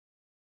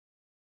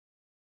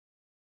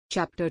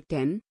Chapter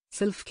 10,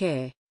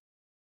 Self-Care.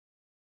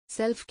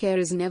 Self-care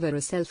is never a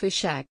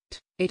selfish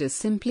act, it is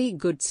simply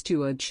good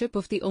stewardship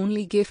of the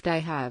only gift I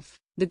have,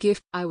 the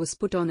gift I was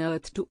put on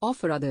earth to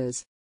offer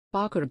others.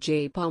 Parker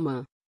J.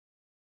 Palmer.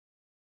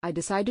 I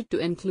decided to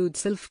include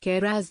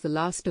self-care as the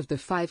last of the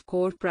 5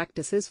 core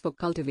practices for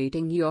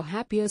cultivating your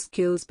happier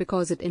skills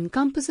because it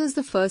encompasses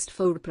the first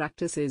 4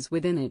 practices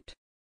within it.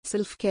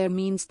 Self-care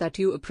means that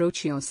you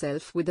approach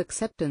yourself with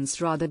acceptance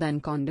rather than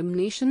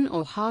condemnation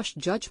or harsh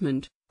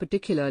judgment,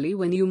 particularly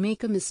when you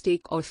make a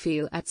mistake or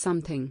fail at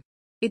something.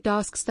 It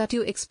asks that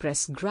you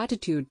express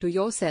gratitude to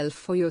yourself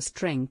for your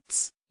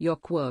strengths, your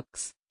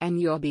quirks,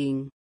 and your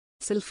being.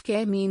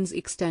 Self-care means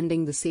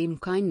extending the same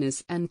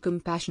kindness and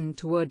compassion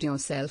toward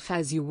yourself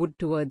as you would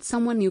toward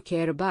someone you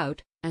care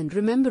about, and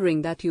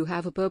remembering that you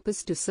have a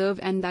purpose to serve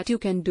and that you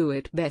can do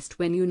it best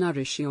when you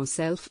nourish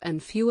yourself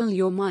and fuel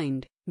your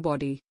mind,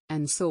 body,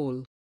 and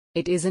soul.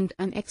 It isn't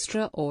an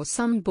extra or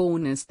some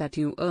bonus that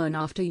you earn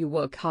after you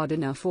work hard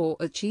enough or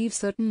achieve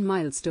certain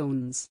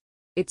milestones.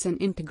 It's an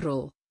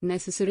integral,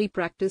 necessary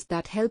practice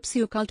that helps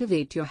you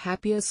cultivate your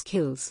happier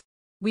skills.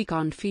 We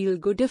can't feel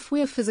good if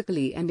we're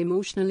physically and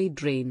emotionally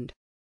drained.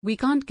 We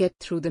can't get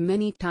through the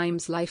many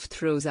times life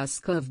throws us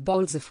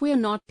curveballs if we're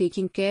not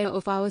taking care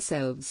of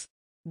ourselves.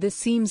 This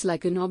seems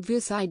like an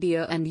obvious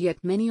idea, and yet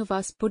many of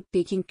us put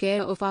taking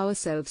care of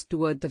ourselves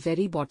toward the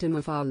very bottom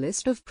of our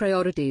list of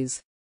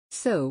priorities.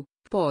 So,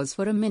 pause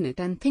for a minute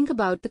and think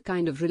about the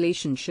kind of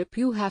relationship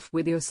you have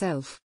with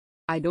yourself.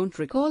 I don't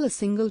recall a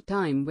single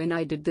time when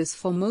I did this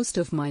for most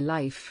of my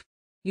life.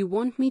 You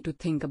want me to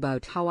think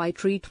about how I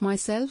treat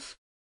myself?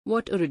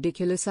 What a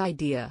ridiculous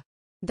idea.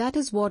 That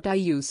is what I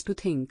used to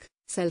think,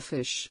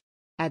 selfish.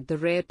 At the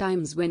rare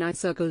times when I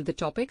circled the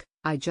topic,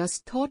 I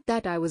just thought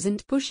that I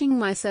wasn't pushing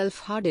myself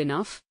hard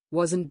enough,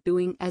 wasn't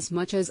doing as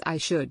much as I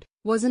should,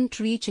 wasn't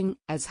reaching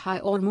as high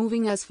or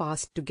moving as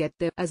fast to get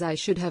there as I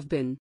should have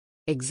been.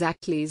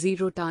 Exactly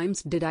 0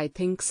 times did I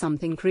think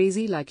something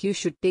crazy like you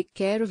should take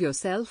care of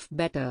yourself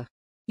better.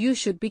 You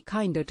should be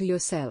kinder to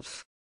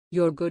yourself.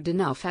 You're good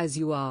enough as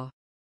you are.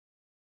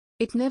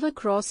 It never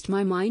crossed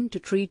my mind to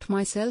treat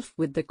myself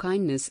with the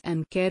kindness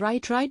and care I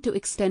tried to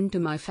extend to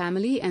my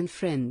family and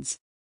friends.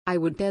 I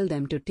would tell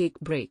them to take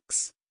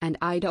breaks, and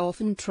I'd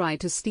often try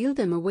to steal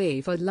them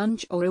away for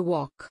lunch or a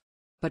walk.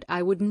 But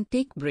I wouldn't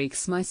take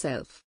breaks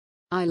myself.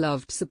 I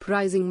loved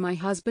surprising my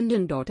husband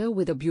and daughter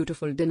with a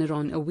beautiful dinner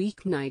on a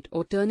weeknight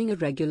or turning a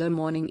regular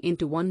morning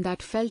into one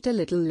that felt a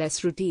little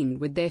less routine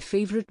with their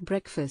favorite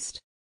breakfast.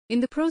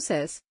 In the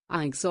process,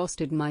 I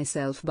exhausted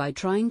myself by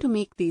trying to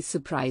make these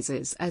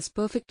surprises as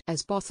perfect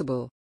as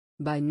possible.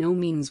 By no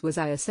means was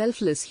I a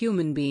selfless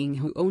human being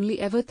who only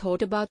ever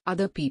thought about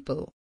other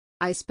people.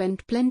 I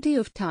spent plenty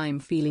of time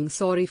feeling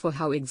sorry for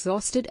how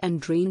exhausted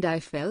and drained I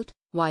felt,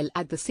 while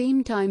at the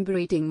same time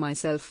berating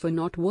myself for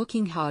not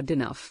working hard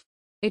enough.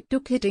 It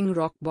took hitting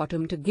rock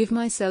bottom to give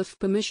myself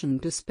permission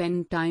to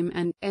spend time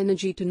and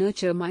energy to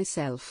nurture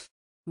myself.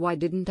 Why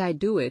didn't I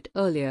do it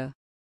earlier?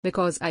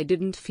 Because I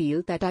didn't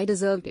feel that I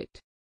deserved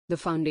it. The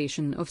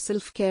foundation of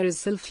self-care is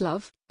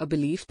self-love, a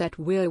belief that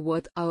we're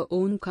worth our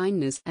own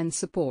kindness and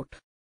support.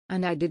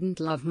 And I didn't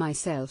love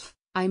myself.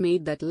 I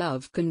made that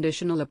love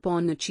conditional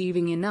upon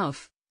achieving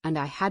enough, and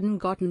I hadn't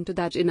gotten to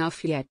that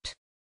enough yet.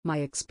 My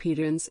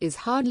experience is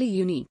hardly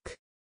unique.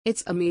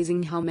 It's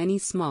amazing how many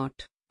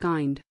smart,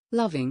 kind,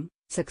 loving,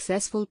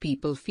 successful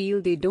people feel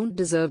they don't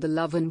deserve the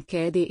love and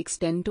care they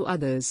extend to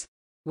others.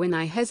 When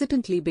I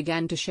hesitantly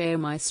began to share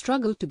my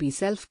struggle to be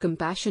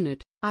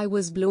self-compassionate, I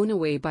was blown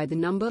away by the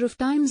number of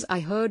times I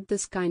heard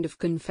this kind of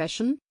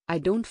confession: I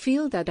don't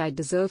feel that I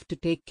deserve to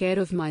take care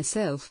of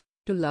myself,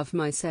 to love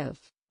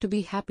myself, to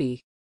be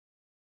happy.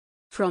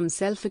 From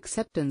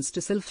self-acceptance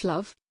to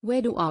self-love,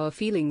 where do our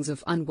feelings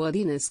of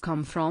unworthiness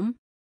come from?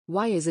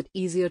 Why is it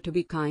easier to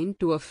be kind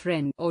to a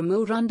friend or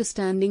more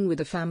understanding with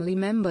a family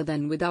member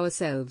than with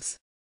ourselves?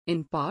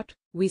 In part,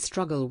 we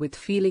struggle with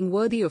feeling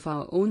worthy of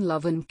our own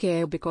love and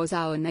care because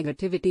our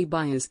negativity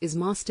bias is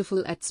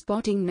masterful at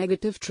spotting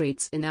negative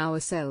traits in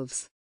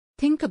ourselves.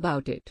 Think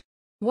about it.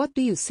 What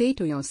do you say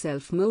to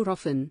yourself more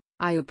often?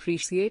 I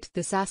appreciate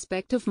this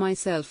aspect of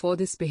myself, or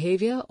this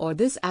behavior, or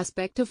this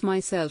aspect of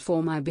myself,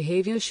 or my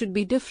behavior should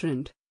be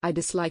different. I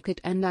dislike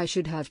it and I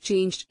should have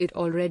changed it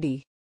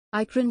already.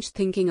 I cringe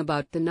thinking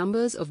about the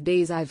numbers of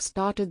days I've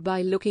started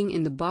by looking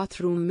in the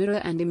bathroom mirror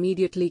and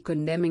immediately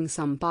condemning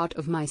some part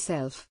of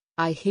myself.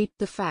 I hate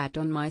the fat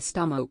on my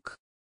stomach.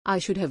 I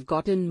should have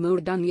gotten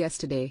more done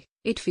yesterday.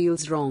 It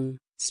feels wrong,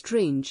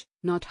 strange,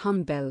 not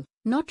humble,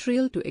 not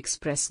real to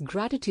express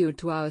gratitude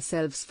to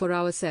ourselves for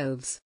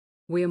ourselves.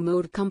 We're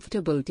more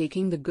comfortable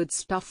taking the good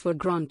stuff for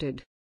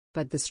granted.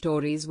 But the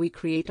stories we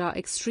create are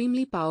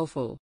extremely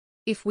powerful.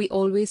 If we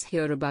always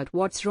hear about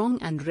what's wrong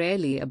and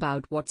rarely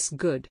about what's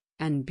good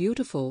and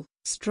beautiful,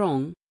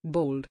 strong,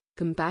 bold,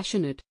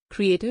 compassionate,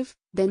 creative,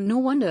 then no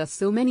wonder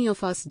so many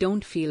of us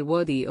don't feel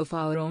worthy of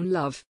our own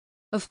love.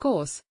 Of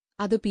course,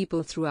 other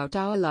people throughout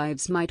our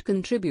lives might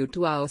contribute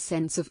to our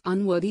sense of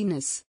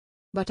unworthiness.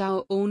 But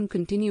our own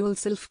continual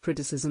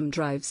self-criticism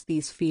drives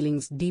these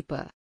feelings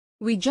deeper.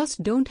 We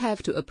just don't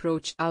have to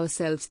approach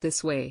ourselves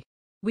this way.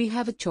 We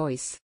have a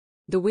choice.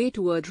 The way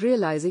toward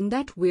realizing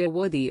that we're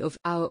worthy of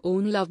our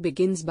own love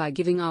begins by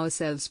giving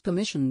ourselves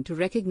permission to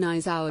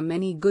recognize our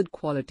many good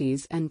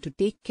qualities and to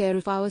take care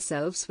of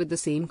ourselves with the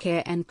same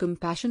care and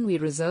compassion we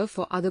reserve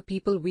for other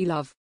people we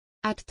love.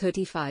 At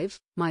 35,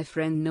 my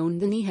friend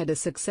Nandini had a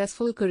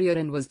successful career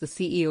and was the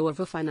CEO of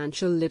a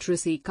financial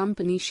literacy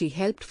company she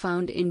helped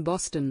found in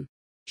Boston.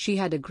 She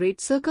had a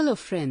great circle of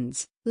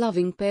friends,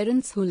 loving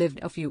parents who lived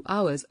a few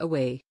hours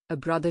away, a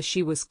brother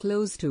she was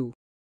close to.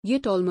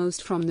 Yet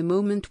almost from the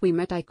moment we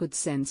met I could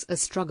sense a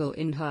struggle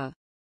in her.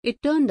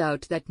 It turned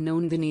out that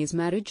Nandini's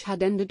marriage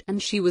had ended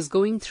and she was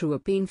going through a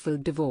painful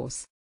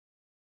divorce.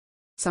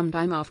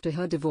 Sometime after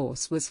her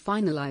divorce was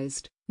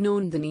finalized,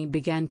 Nandini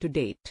began to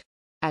date.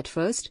 At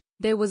first,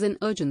 there was an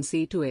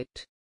urgency to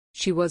it.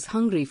 She was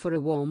hungry for a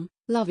warm,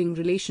 loving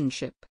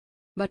relationship.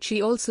 But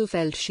she also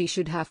felt she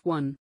should have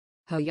one.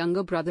 Her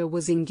younger brother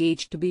was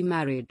engaged to be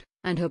married,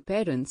 and her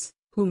parents,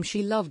 whom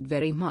she loved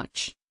very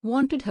much,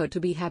 wanted her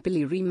to be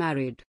happily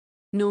remarried.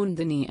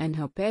 Nandini and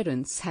her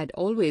parents had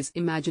always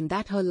imagined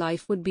that her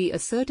life would be a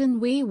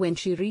certain way when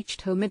she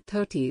reached her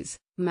mid-30s,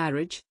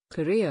 marriage,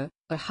 career,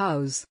 a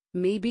house,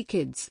 maybe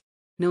kids.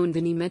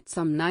 Nandini met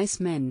some nice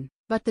men,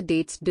 but the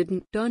dates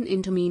didn't turn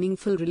into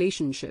meaningful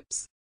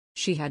relationships.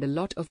 She had a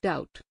lot of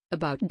doubt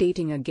about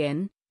dating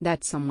again,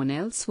 that someone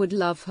else would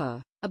love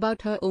her,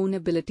 about her own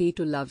ability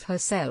to love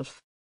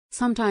herself.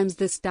 Sometimes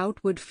this doubt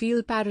would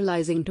feel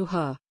paralyzing to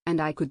her, and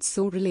I could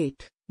so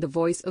relate. The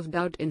voice of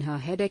doubt in her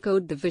head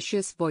echoed the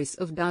vicious voice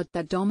of doubt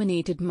that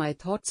dominated my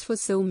thoughts for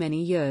so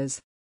many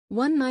years.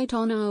 One night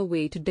on our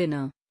way to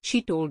dinner,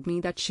 she told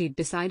me that she'd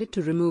decided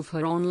to remove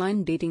her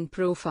online dating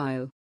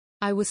profile.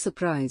 I was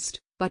surprised,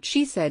 but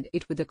she said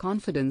it with a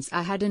confidence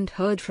I hadn't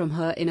heard from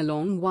her in a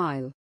long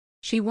while.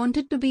 She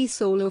wanted to be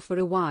solo for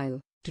a while,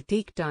 to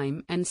take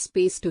time and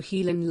space to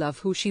heal and love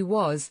who she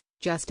was,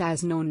 just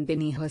as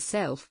Nandini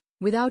herself,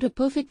 without a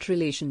perfect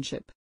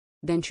relationship.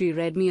 Then she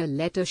read me a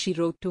letter she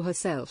wrote to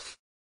herself.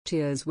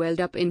 Tears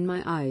welled up in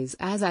my eyes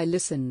as I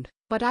listened,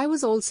 but I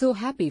was also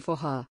happy for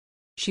her.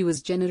 She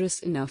was generous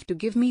enough to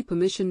give me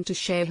permission to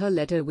share her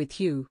letter with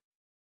you.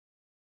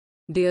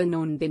 Dear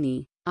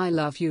Nandini, I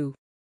love you.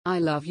 I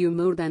love you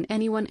more than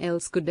anyone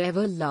else could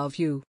ever love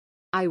you.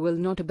 I will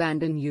not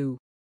abandon you.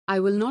 I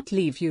will not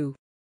leave you.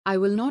 I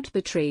will not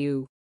betray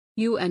you.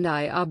 You and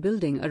I are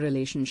building a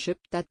relationship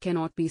that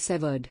cannot be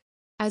severed.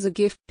 As a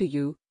gift to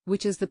you,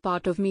 which is the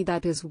part of me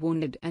that is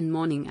wounded and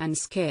mourning and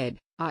scared,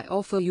 I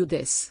offer you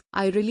this.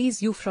 I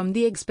release you from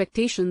the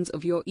expectations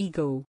of your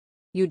ego.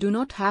 You do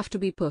not have to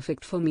be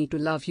perfect for me to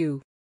love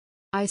you.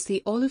 I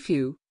see all of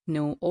you,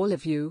 know all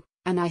of you,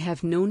 and I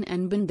have known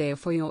and been there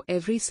for your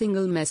every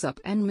single mess up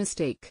and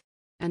mistake.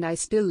 And I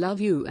still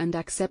love you and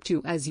accept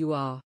you as you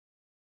are.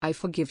 I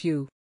forgive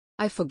you.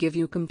 I forgive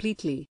you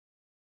completely.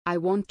 I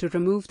want to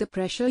remove the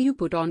pressure you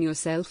put on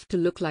yourself to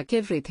look like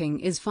everything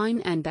is fine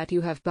and that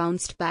you have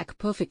bounced back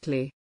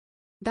perfectly.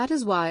 That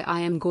is why I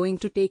am going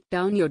to take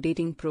down your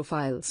dating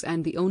profiles,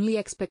 and the only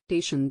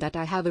expectation that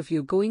I have of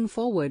you going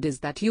forward is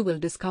that you will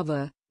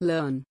discover,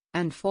 learn,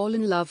 and fall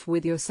in love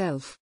with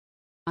yourself.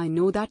 I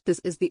know that this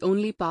is the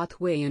only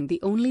pathway and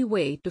the only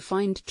way to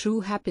find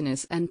true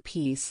happiness and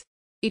peace.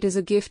 It is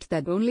a gift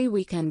that only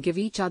we can give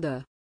each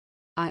other.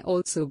 I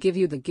also give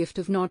you the gift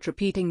of not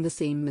repeating the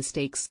same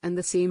mistakes and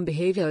the same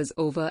behaviors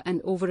over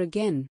and over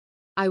again.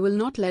 I will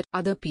not let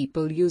other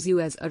people use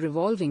you as a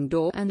revolving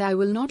door, and I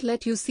will not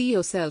let you see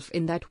yourself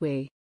in that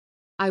way.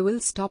 I will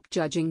stop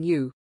judging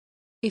you.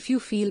 If you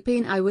feel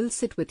pain, I will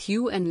sit with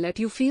you and let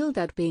you feel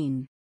that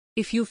pain.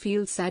 If you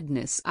feel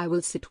sadness, I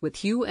will sit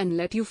with you and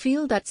let you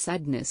feel that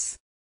sadness.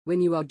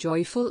 When you are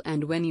joyful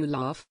and when you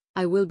laugh,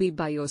 I will be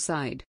by your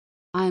side.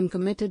 I am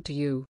committed to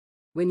you.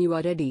 When you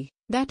are ready,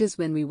 that is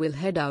when we will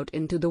head out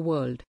into the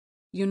world.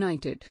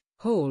 United,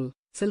 whole,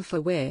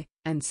 self-aware,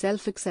 and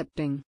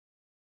self-accepting.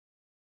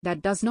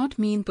 That does not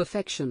mean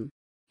perfection.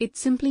 It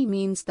simply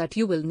means that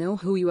you will know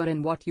who you are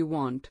and what you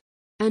want.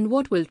 And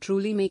what will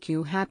truly make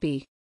you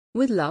happy.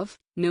 With love,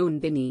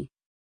 Nandini.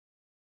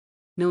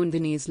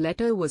 Nandini's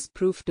letter was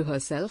proof to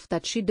herself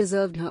that she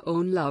deserved her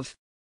own love.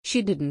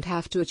 She didn't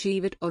have to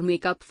achieve it or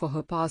make up for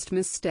her past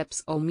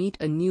missteps or meet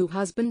a new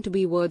husband to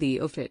be worthy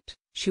of it.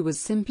 She was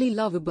simply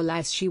lovable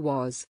as she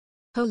was.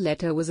 Her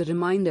letter was a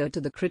reminder to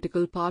the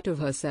critical part of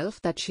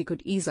herself that she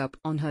could ease up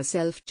on her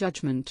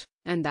self-judgment,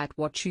 and that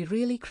what she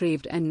really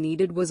craved and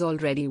needed was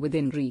already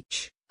within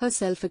reach, her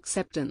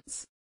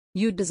self-acceptance.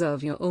 You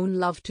deserve your own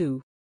love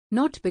too.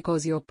 Not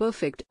because you're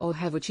perfect or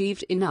have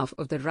achieved enough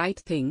of the right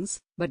things,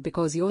 but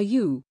because you're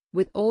you,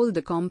 with all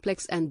the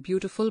complex and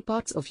beautiful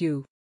parts of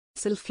you.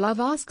 Self-love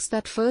asks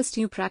that first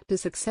you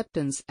practice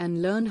acceptance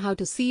and learn how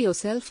to see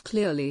yourself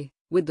clearly,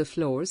 with the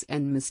flaws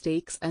and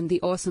mistakes and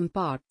the awesome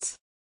parts.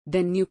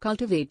 Then you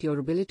cultivate your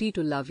ability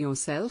to love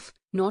yourself,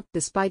 not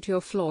despite your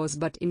flaws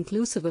but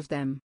inclusive of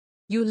them.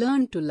 You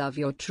learn to love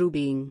your true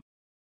being.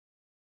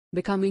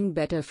 Becoming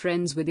better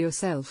friends with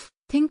yourself.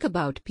 Think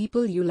about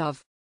people you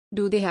love.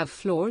 Do they have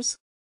flaws?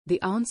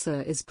 The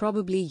answer is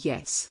probably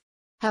yes.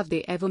 Have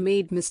they ever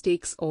made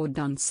mistakes or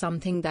done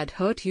something that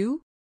hurt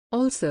you?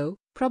 Also,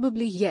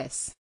 probably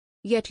yes.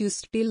 Yet you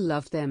still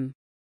love them.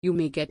 You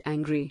may get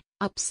angry,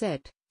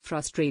 upset,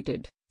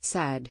 frustrated,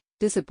 sad,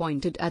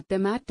 disappointed at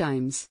them at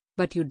times,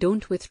 but you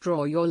don't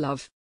withdraw your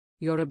love.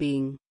 You're a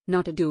being,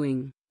 not a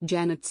doing,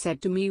 Janet said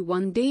to me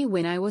one day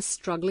when I was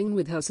struggling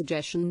with her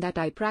suggestion that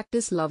I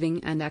practice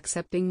loving and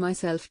accepting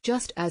myself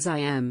just as I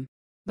am.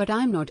 But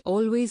I'm not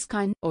always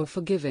kind or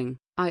forgiving,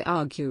 I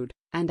argued,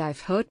 and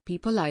I've hurt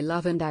people I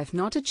love and I've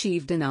not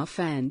achieved enough,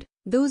 and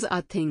those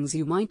are things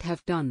you might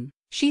have done,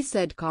 she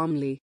said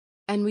calmly.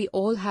 And we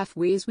all have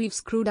ways we've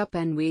screwed up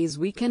and ways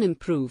we can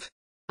improve.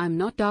 I'm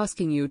not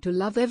asking you to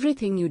love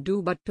everything you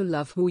do but to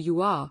love who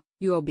you are,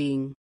 your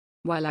being.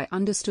 While I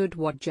understood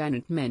what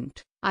Janet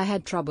meant, I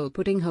had trouble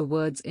putting her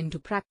words into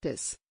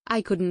practice.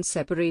 I couldn't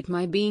separate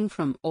my being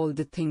from all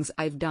the things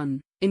I've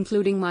done,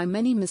 including my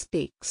many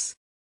mistakes.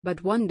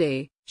 But one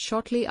day,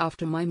 shortly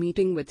after my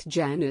meeting with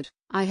Janet,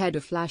 I had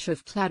a flash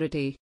of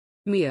clarity.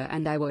 Mia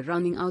and I were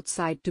running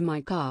outside to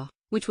my car,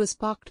 which was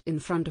parked in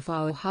front of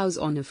our house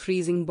on a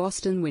freezing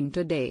Boston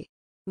winter day.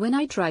 When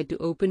I tried to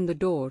open the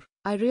door,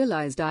 I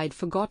realized I'd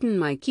forgotten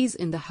my keys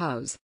in the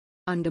house.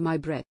 Under my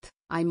breath,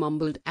 I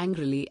mumbled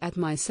angrily at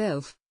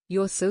myself,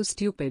 "You're so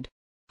stupid.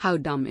 How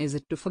dumb is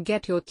it to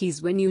forget your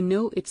keys when you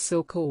know it's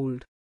so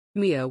cold?"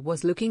 Mia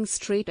was looking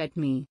straight at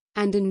me,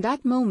 and in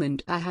that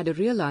moment I had a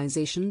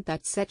realization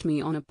that set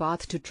me on a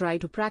path to try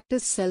to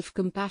practice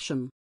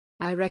self-compassion.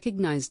 I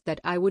recognized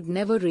that I would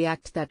never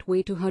react that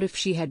way to her if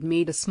she had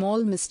made a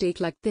small mistake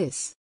like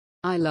this.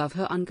 I love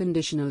her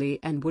unconditionally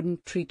and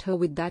wouldn't treat her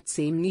with that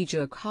same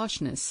knee-jerk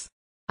harshness.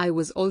 I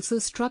was also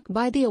struck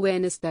by the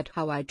awareness that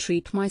how I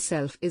treat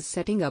myself is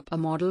setting up a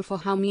model for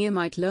how Mia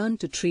might learn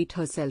to treat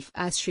herself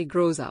as she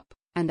grows up,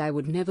 and I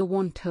would never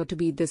want her to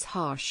be this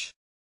harsh.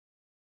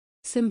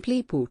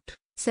 Simply put,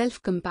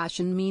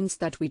 self-compassion means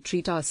that we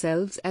treat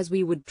ourselves as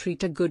we would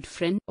treat a good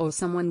friend or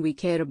someone we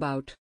care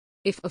about.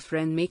 If a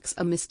friend makes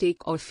a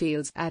mistake or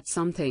fails at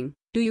something,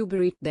 do you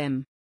berate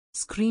them?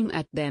 Scream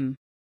at them?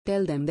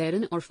 Tell them they're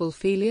an awful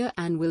failure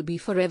and will be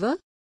forever?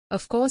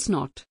 Of course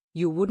not.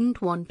 You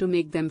wouldn't want to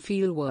make them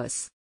feel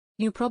worse.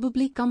 You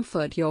probably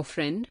comfort your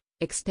friend,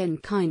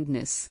 extend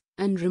kindness,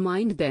 and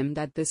remind them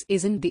that this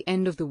isn't the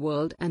end of the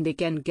world and they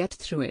can get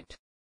through it.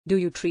 Do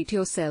you treat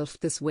yourself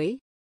this way?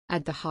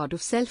 At the heart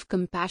of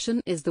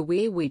self-compassion is the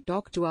way we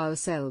talk to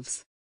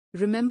ourselves.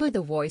 Remember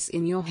the voice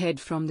in your head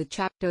from the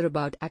chapter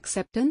about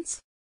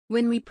acceptance?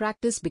 When we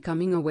practice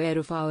becoming aware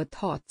of our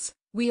thoughts,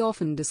 we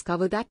often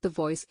discover that the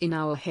voice in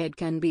our head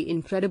can be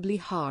incredibly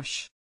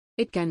harsh.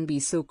 It can be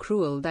so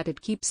cruel that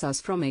it keeps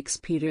us from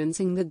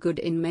experiencing the good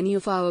in many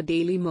of our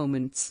daily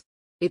moments.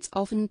 It's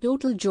often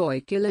total joy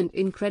kill and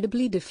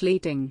incredibly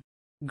deflating.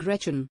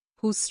 Gretchen,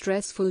 whose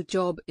stressful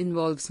job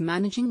involves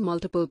managing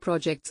multiple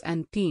projects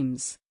and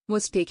teams,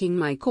 was taking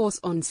my course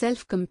on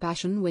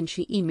self-compassion when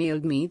she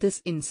emailed me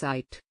this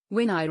insight.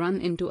 When I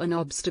run into an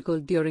obstacle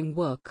during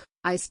work,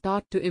 I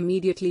start to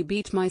immediately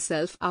beat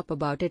myself up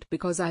about it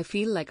because I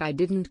feel like I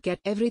didn't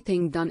get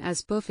everything done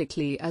as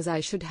perfectly as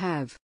I should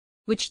have.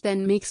 Which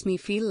then makes me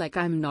feel like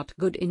I'm not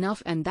good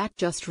enough, and that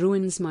just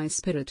ruins my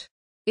spirit.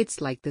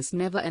 It's like this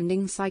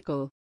never-ending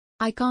cycle.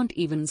 I can't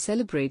even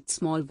celebrate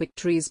small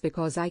victories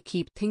because I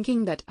keep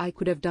thinking that I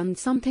could have done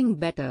something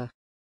better.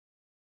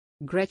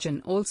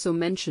 Gretchen also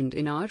mentioned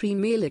in our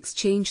email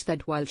exchange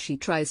that while she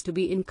tries to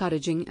be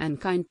encouraging and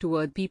kind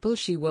toward people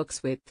she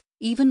works with,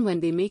 even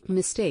when they make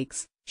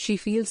mistakes, she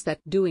feels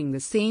that doing the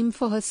same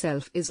for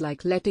herself is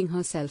like letting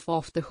herself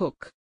off the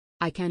hook.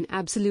 I can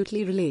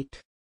absolutely relate.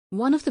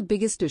 One of the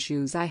biggest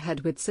issues I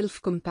had with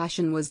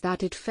self-compassion was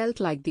that it felt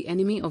like the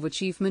enemy of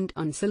achievement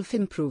and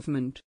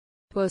self-improvement.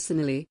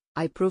 Personally,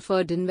 I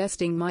preferred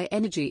investing my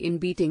energy in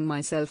beating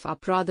myself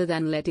up rather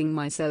than letting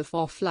myself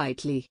off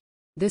lightly.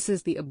 This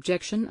is the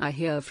objection I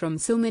hear from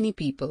so many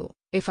people: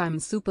 if I'm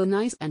super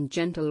nice and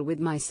gentle with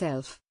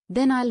myself,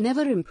 then I'll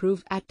never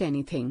improve at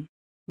anything.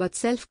 But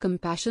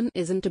self-compassion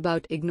isn't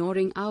about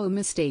ignoring our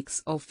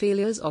mistakes or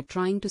failures or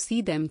trying to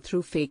see them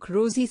through fake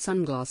rosy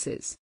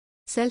sunglasses.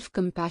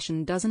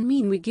 Self-compassion doesn't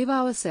mean we give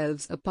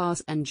ourselves a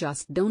pass and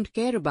just don't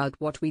care about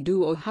what we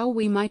do or how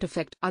we might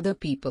affect other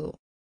people.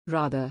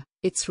 Rather,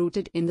 it's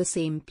rooted in the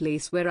same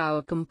place where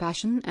our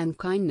compassion and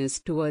kindness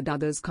toward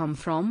others come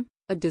from,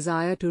 a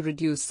desire to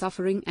reduce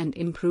suffering and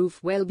improve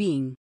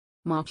well-being.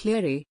 Mark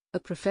Leary, a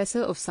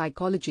professor of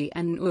psychology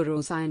and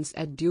neuroscience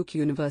at Duke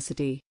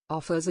University,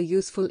 offers a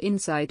useful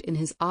insight in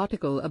his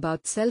article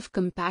about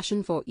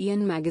self-compassion for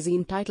EN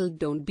magazine titled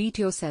 "Don't Beat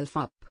Yourself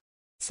Up."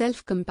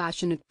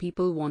 Self-compassionate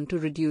people want to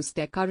reduce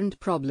their current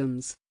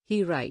problems,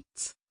 he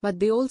writes, but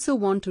they also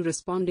want to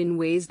respond in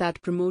ways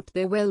that promote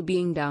their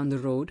well-being down the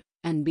road,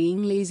 and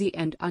being lazy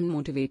and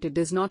unmotivated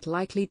is not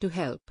likely to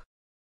help.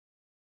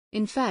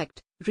 In fact,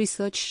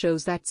 research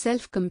shows that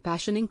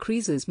self-compassion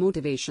increases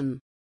motivation.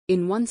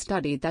 In one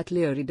study that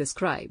Leary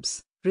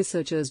describes,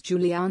 researchers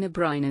Juliana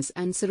Brines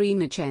and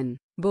Serena Chen,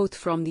 both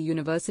from the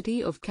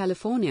University of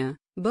California,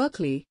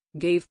 Berkeley,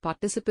 gave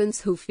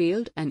participants who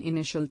failed an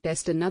initial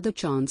test another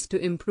chance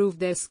to improve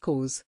their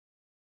scores.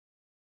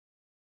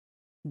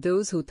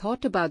 Those who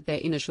thought about their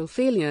initial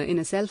failure in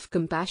a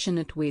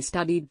self-compassionate way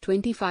studied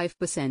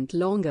 25%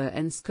 longer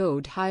and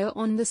scored higher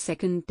on the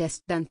second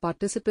test than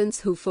participants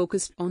who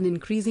focused on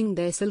increasing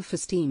their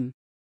self-esteem.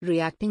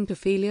 Reacting to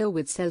failure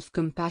with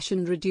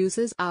self-compassion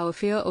reduces our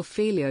fear of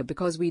failure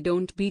because we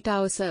don't beat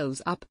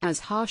ourselves up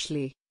as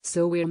harshly,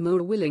 so we're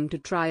more willing to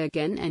try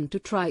again and to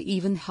try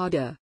even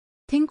harder.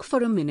 Think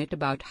for a minute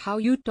about how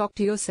you talk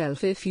to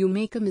yourself if you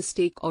make a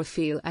mistake or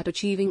fail at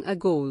achieving a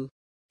goal.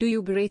 Do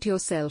you berate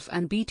yourself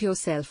and beat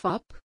yourself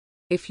up?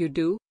 If you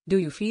do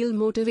you feel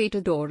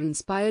motivated or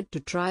inspired to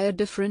try a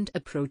different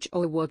approach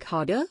or work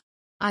harder?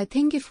 I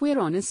think if we're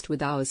honest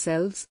with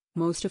ourselves,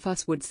 most of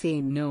us would say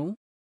no.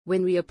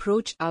 When we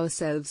approach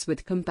ourselves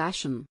with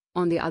compassion,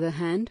 on the other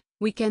hand,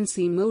 we can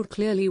see more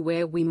clearly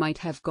where we might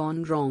have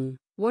gone wrong,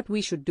 what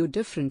we should do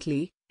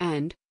differently,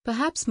 and,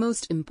 perhaps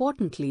most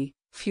importantly,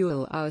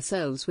 fuel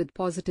ourselves with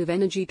positive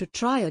energy to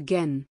try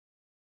again.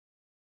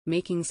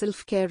 Making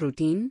self-care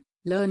routine.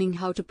 Learning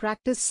how to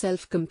practice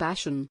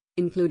self-compassion,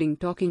 including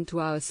talking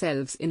to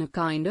ourselves in a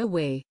kinder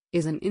way,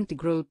 is an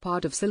integral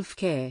part of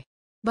self-care.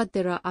 But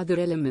there are other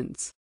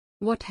elements.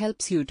 What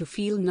helps you to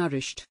feel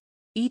nourished?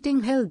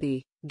 Eating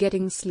healthy,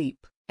 getting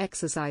sleep,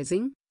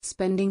 exercising,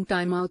 spending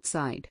time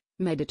outside,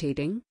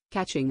 meditating,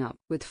 catching up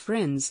with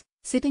friends,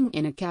 sitting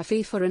in a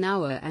cafe for an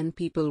hour and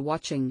people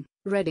watching,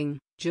 reading,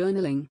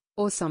 journaling,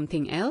 or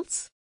something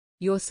else?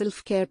 Your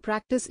self-care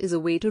practice is a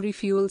way to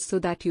refuel so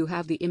that you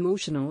have the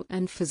emotional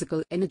and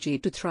physical energy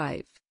to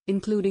thrive,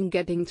 including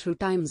getting through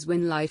times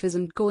when life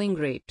isn't going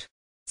great.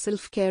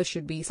 Self-care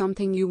should be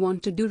something you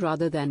want to do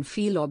rather than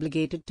feel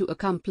obligated to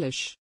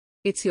accomplish.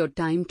 It's your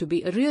time to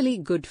be a really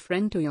good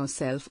friend to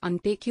yourself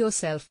and take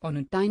yourself on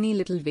a tiny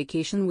little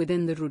vacation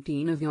within the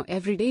routine of your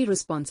everyday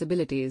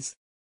responsibilities.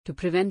 To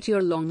prevent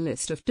your long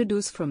list of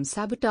to-dos from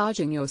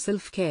sabotaging your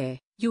self-care,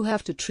 you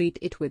have to treat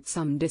it with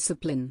some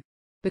discipline.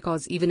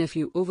 Because even if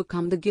you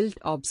overcome the guilt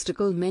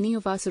obstacle many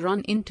of us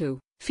run into,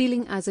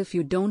 feeling as if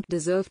you don't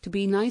deserve to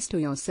be nice to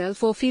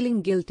yourself or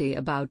feeling guilty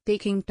about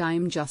taking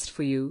time just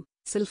for you,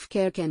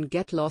 self-care can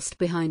get lost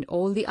behind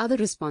all the other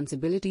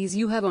responsibilities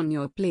you have on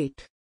your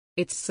plate.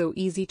 It's so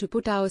easy to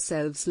put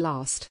ourselves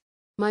last.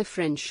 My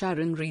friend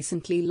Sharon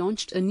recently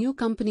launched a new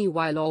company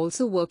while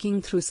also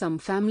working through some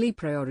family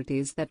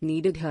priorities that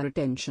needed her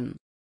attention.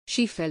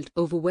 She felt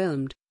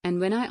overwhelmed,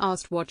 and when I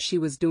asked what she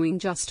was doing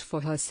just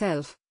for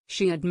herself,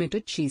 she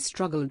admitted she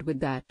struggled with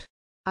that.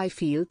 I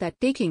feel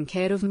that taking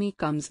care of me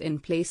comes in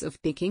place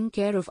of taking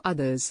care of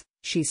others,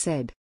 she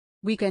said.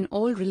 We can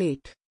all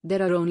relate,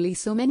 there are only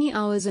so many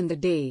hours in the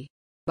day.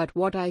 But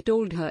what I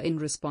told her in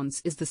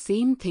response is the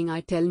same thing I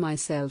tell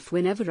myself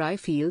whenever I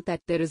feel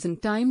that there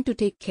isn't time to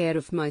take care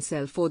of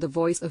myself or the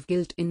voice of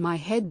guilt in my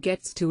head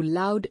gets too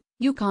loud.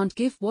 You can't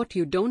give what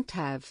you don't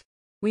have.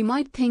 We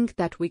might think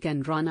that we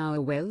can run our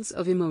wells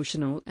of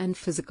emotional and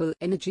physical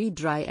energy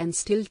dry and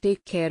still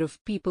take care of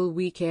people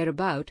we care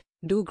about,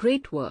 do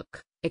great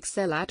work,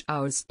 excel at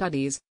our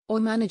studies,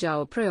 or manage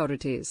our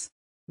priorities.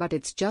 But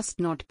it's just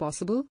not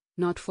possible,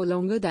 not for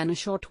longer than a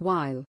short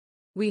while.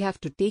 We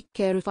have to take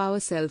care of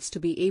ourselves to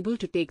be able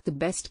to take the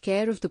best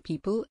care of the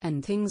people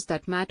and things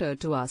that matter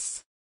to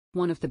us.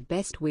 One of the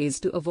best ways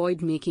to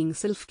avoid making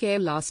self-care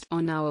last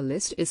on our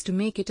list is to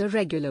make it a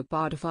regular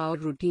part of our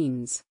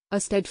routines, a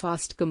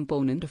steadfast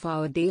component of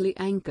our daily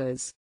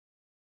anchors.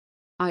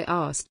 I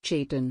asked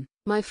Chetan,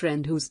 my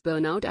friend whose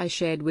burnout I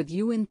shared with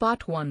you in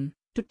part 1,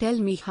 to tell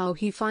me how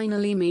he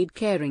finally made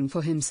caring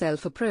for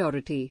himself a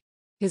priority.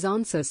 His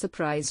answer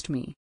surprised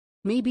me.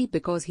 Maybe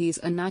because he's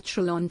a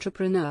natural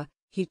entrepreneur,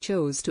 he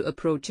chose to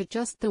approach it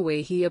just the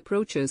way he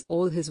approaches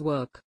all his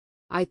work.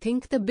 I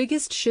think the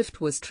biggest shift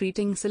was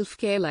treating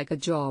self-care like a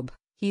job,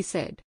 he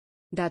said.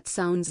 That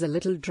sounds a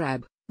little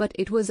drab, but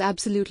it was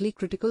absolutely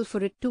critical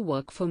for it to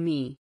work for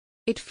me.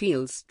 It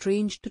feels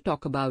strange to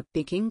talk about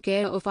taking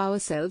care of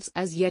ourselves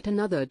as yet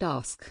another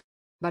task.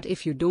 But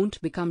if you don't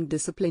become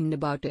disciplined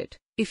about it,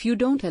 if you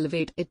don't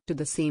elevate it to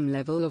the same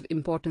level of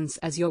importance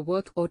as your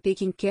work or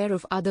taking care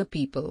of other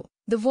people,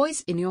 the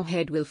voice in your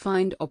head will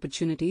find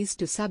opportunities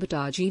to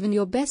sabotage even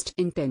your best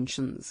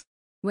intentions.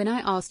 When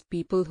I asked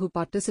people who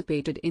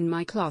participated in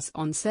my class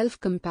on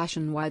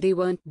self-compassion why they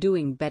weren't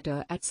doing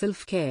better at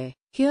self-care,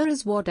 here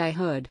is what I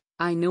heard.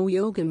 I know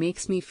yoga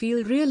makes me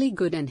feel really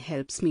good and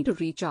helps me to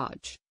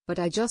recharge, but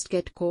I just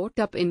get caught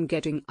up in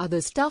getting other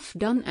stuff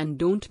done and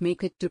don't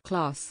make it to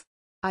class.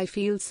 I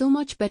feel so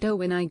much better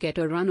when I get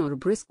a run or a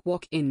brisk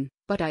walk in,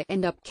 but I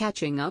end up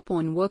catching up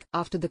on work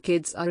after the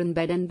kids are in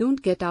bed and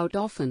don't get out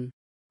often.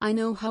 I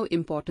know how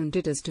important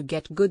it is to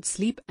get good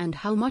sleep and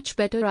how much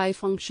better I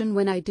function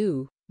when I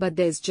do, but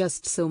there's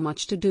just so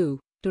much to do,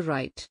 to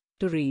write,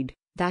 to read,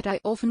 that I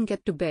often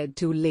get to bed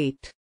too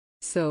late.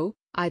 So,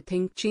 I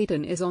think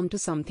Chetan is onto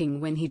something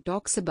when he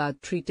talks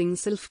about treating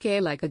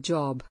self-care like a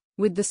job,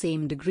 with the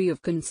same degree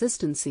of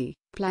consistency,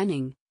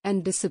 planning,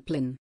 and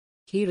discipline.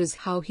 Here is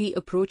how he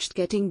approached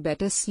getting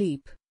better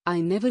sleep.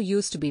 I never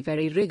used to be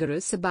very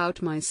rigorous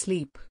about my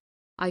sleep.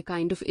 I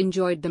kind of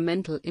enjoyed the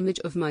mental image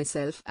of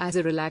myself as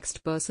a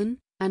relaxed person,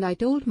 and I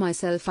told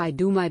myself I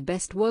do my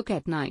best work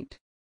at night.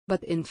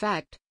 But in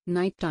fact,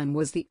 nighttime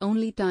was the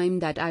only time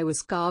that I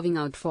was carving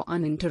out for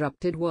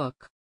uninterrupted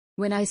work.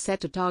 When I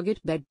set a target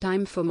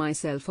bedtime for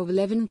myself of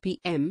 11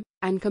 p.m.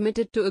 and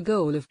committed to a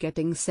goal of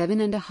getting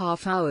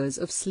 7.5 hours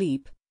of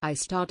sleep, I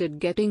started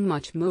getting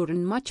much more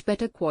and much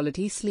better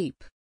quality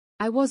sleep.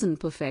 I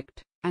wasn't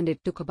perfect, and it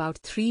took about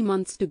 3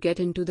 months to get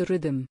into the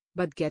rhythm,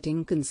 but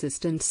getting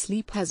consistent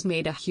sleep has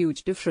made a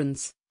huge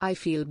difference. I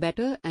feel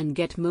better and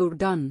get more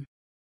done.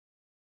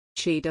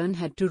 Chetan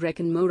had to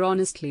reckon more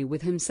honestly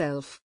with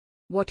himself.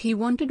 What he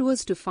wanted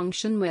was to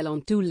function well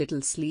on too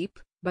little sleep,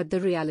 but the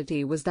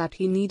reality was that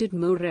he needed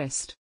more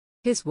rest.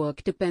 His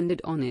work depended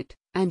on it,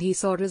 and he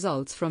saw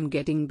results from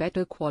getting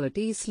better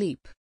quality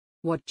sleep.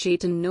 What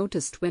Chetan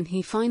noticed when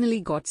he finally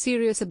got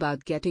serious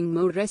about getting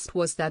more rest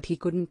was that he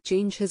couldn't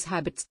change his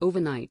habits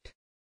overnight.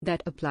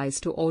 That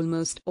applies to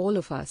almost all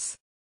of us.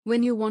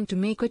 When you want to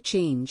make a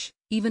change,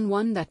 even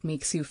one that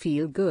makes you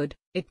feel good,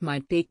 it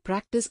might take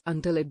practice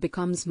until it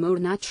becomes more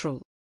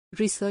natural.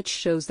 Research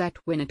shows that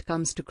when it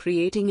comes to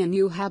creating a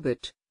new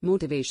habit,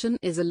 motivation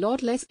is a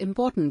lot less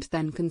important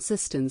than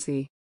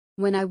consistency.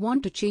 When I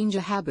want to change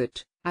a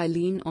habit, I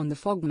lean on the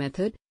Fogg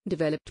method,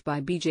 developed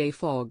by B.J.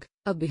 Fogg,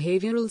 a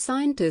behavioral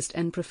scientist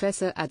and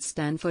professor at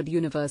Stanford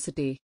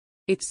University.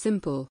 It's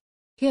simple.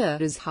 Here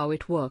is how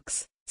it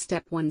works.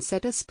 Step 1: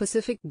 set a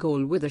specific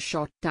goal with a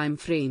short time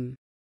frame.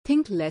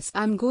 Think less: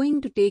 I'm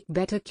going to take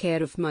better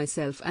care of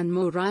myself, and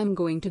more: I'm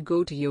going to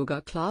go to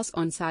yoga class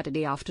on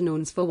Saturday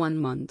afternoons for 1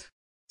 month.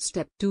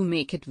 Step 2: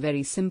 make it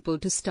very simple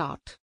to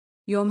start.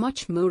 You're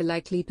much more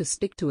likely to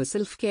stick to a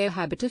self-care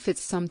habit if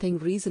it's something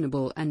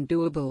reasonable and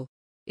doable.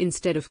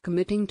 Instead of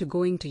committing to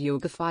going to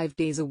yoga 5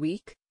 days a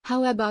week,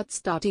 how about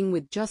starting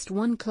with just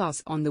 1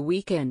 class on the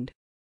weekend?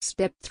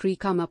 Step 3: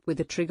 come up with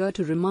a trigger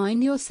to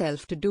remind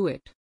yourself to do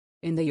it.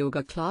 In the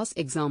yoga class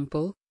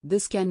example,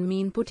 this can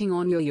mean putting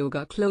on your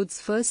yoga clothes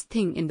first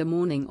thing in the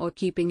morning or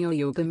keeping your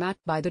yoga mat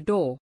by the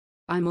door.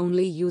 I'm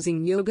only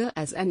using yoga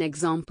as an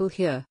example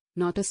here,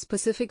 not a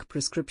specific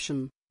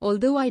prescription,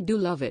 although I do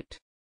love it.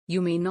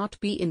 You may not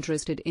be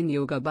interested in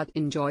yoga but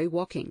enjoy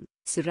walking,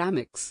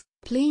 ceramics,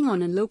 playing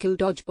on a local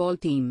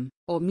dodgeball team,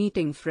 or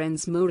meeting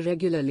friends more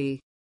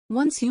regularly.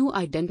 Once you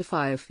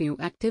identify a few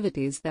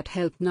activities that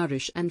help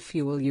nourish and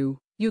fuel you,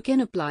 you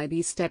can apply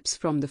these steps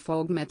from the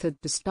Fogg method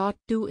to start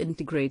to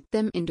integrate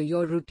them into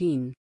your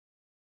routine.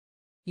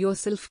 Your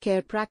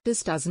self-care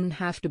practice doesn't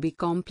have to be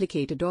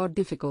complicated or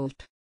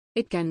difficult.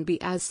 It can be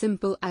as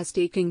simple as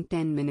taking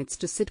 10 minutes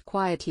to sit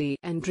quietly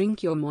and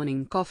drink your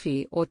morning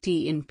coffee or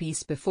tea in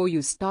peace before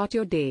you start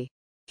your day.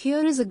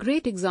 Here is a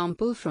great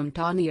example from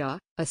Tanya,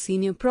 a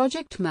senior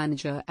project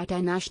manager at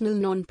a national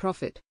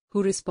non-profit,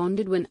 who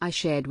responded when I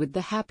shared with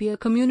the Happier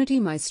community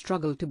my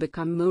struggle to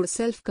become more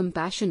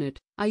self-compassionate.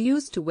 I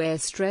used to wear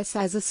stress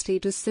as a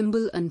status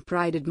symbol and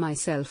prided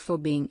myself for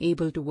being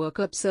able to work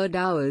absurd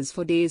hours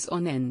for days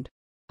on end.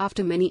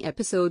 After many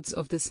episodes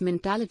of this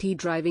mentality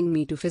driving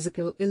me to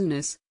physical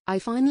illness, I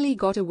finally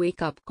got a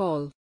wake-up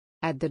call.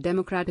 At the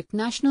Democratic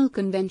National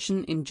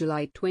Convention in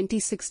July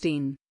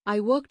 2016, I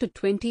worked a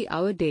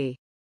 20-hour day.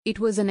 It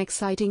was an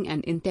exciting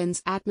and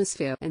intense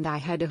atmosphere, and I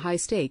had a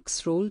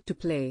high-stakes role to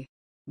play.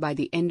 By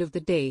the end of the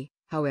day,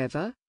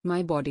 however,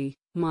 my body,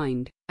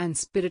 mind, and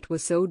spirit were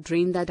so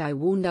drained that I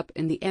wound up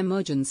in the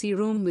emergency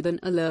room with an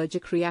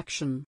allergic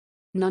reaction.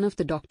 None of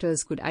the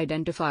doctors could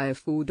identify a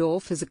food or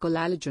physical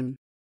allergen.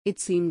 It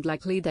seemed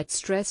likely that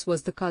stress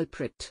was the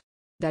culprit.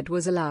 That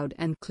was a loud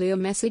and clear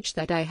message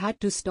that I had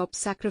to stop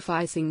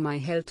sacrificing my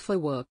health for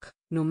work,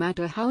 no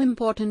matter how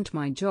important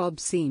my job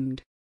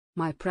seemed.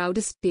 My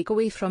proudest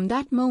takeaway from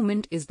that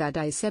moment is that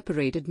I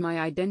separated my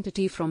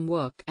identity from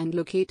work and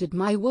located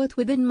my worth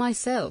within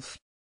myself.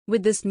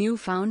 With this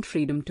newfound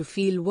freedom to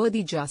feel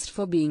worthy just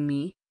for being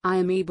me, I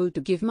am able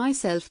to give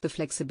myself the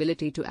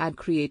flexibility to add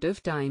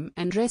creative time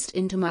and rest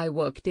into my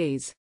work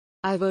days.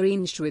 I've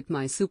arranged with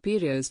my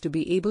superiors to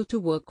be able to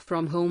work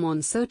from home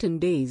on certain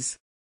days.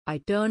 I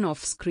turn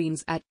off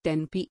screens at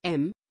 10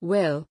 p.m.,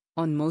 well,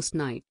 on most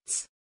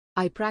nights.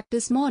 I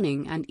practice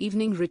morning and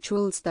evening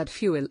rituals that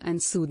fuel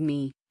and soothe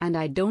me, and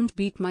I don't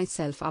beat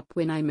myself up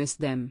when I miss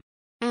them.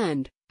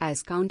 And,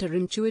 as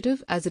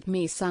counterintuitive as it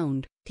may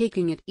sound,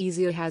 taking it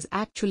easier has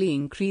actually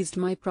increased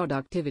my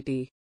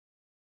productivity.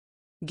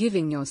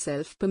 Giving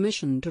yourself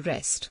permission to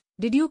rest.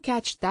 Did you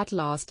catch that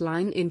last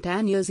line in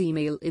Tanya's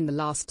email in the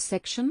last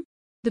section?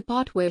 The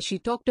part where she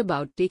talked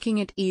about taking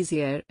it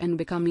easier and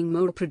becoming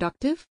more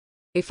productive?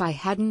 If I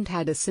hadn't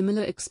had a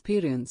similar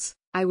experience,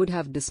 I would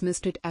have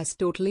dismissed it as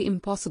totally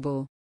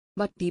impossible.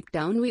 But deep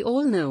down we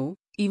all know,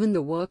 even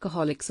the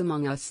workaholics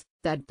among us,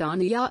 that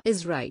Tanya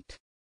is right.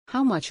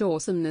 How much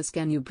awesomeness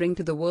can you bring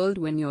to the world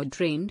when you're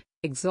drained,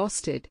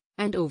 exhausted,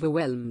 and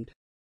overwhelmed?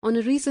 On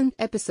a recent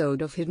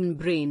episode of Hidden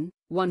Brain,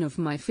 one of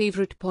my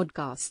favorite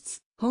podcasts,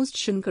 host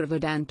Shankar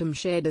Vedantam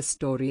shared a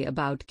story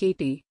about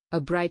Katie,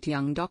 a bright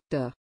young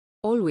doctor.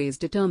 Always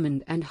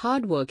determined and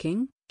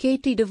hardworking,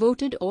 Katie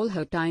devoted all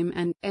her time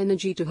and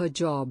energy to her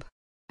job.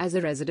 As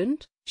a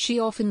resident, she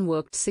often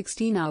worked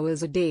 16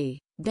 hours a day,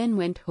 then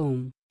went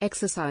home,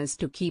 exercised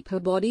to keep her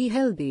body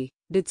healthy,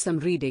 did some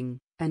reading,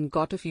 and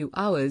got a few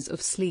hours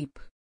of sleep.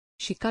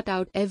 She cut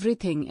out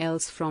everything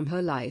else from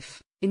her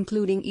life,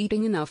 including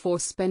eating enough or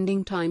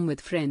spending time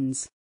with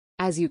friends.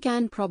 As you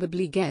can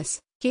probably guess,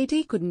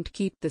 Katie couldn't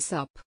keep this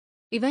up.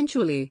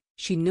 Eventually,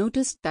 she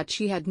noticed that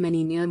she had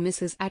many near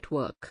misses at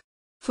work.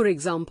 For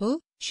example,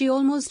 she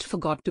almost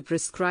forgot to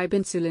prescribe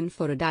insulin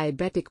for a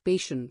diabetic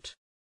patient.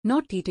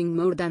 Not eating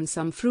more than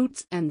some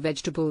fruits and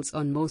vegetables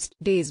on most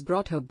days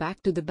brought her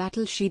back to the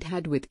battle she'd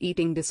had with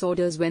eating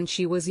disorders when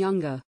she was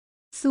younger.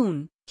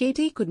 Soon,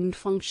 Katie couldn't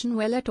function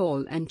well at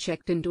all and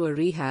checked into a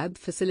rehab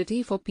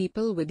facility for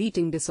people with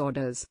eating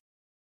disorders.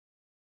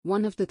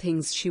 One of the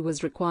things she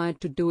was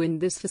required to do in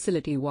this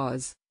facility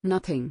was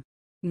nothing.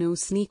 No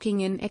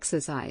sneaking in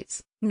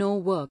exercise, no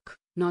work,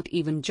 not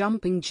even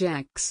jumping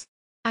jacks.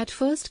 At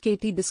first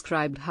Katie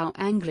described how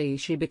angry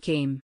she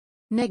became.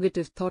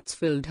 Negative thoughts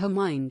filled her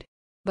mind.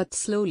 But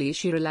slowly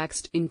she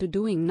relaxed into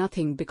doing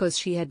nothing because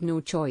she had no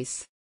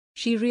choice.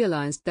 She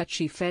realized that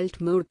she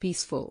felt more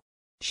peaceful.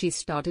 She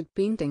started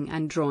painting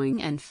and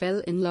drawing and fell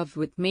in love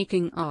with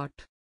making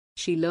art.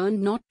 She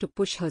learned not to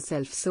push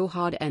herself so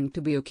hard and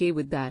to be okay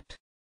with that.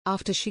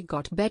 After she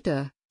got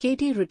better,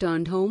 Katie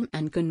returned home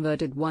and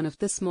converted one of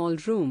the small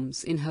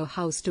rooms in her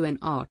house to an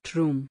art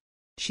room.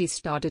 She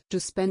started to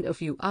spend a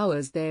few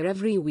hours there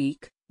every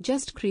week,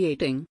 just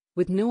creating,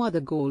 with no other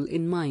goal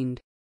in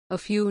mind. A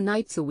few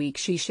nights a week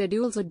she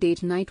schedules a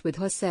date night with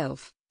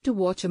herself, to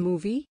watch a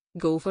movie,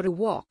 go for a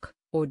walk,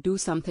 or do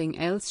something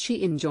else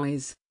she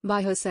enjoys,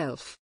 by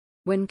herself.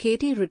 When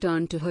Katie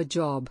returned to her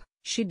job,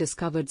 she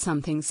discovered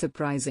something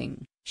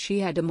surprising. She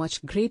had a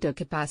much greater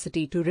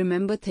capacity to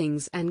remember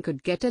things and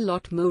could get a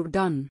lot more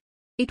done.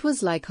 It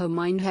was like her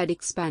mind had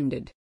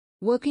expanded.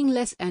 Working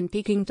less and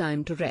taking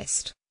time to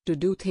rest, to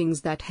do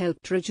things that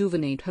helped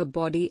rejuvenate her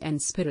body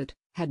and spirit,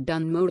 had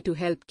done more to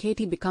help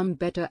Katie become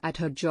better at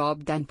her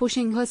job than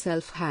pushing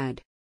herself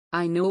had.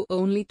 I know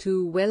only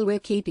too well where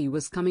Katie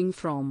was coming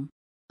from.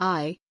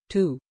 I,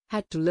 too,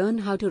 had to learn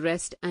how to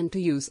rest and to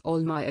use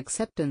all my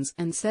acceptance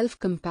and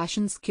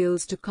self-compassion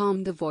skills to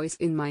calm the voice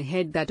in my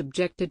head that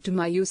objected to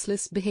my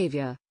useless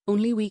behavior.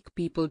 Only weak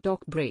people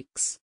talk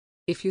breaks.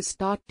 If you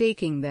start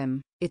taking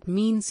them, it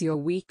means you're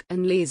weak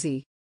and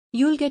lazy.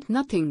 You'll get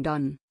nothing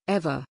done,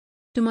 ever.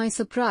 To my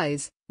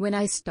surprise, when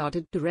I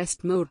started to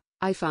rest more,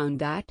 I found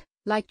that,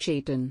 like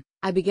Chaitan,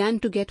 I began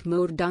to get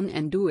more done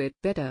and do it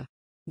better.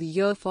 The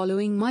year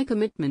following my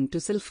commitment to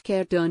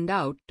self-care turned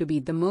out to be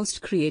the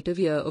most creative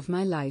year of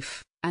my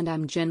life, and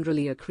I'm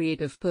generally a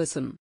creative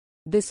person.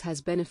 This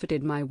has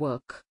benefited my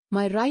work,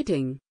 my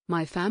writing,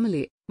 my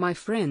family, my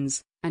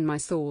friends, and my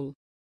soul.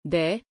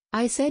 There,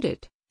 I said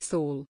it,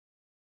 soul.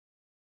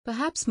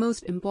 Perhaps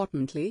most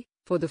importantly,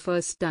 for the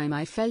first time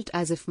I felt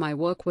as if my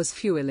work was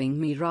fueling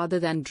me rather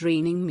than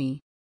draining me.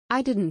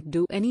 I didn't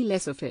do any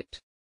less of it.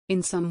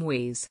 In some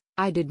ways,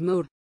 I did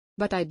more.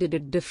 But I did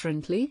it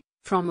differently,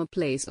 from a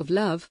place of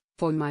love,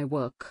 for my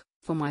work,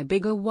 for my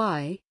bigger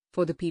why,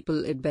 for the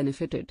people it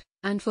benefited,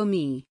 and for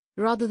me,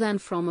 rather than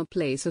from a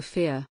place of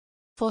fear.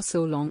 For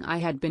so long I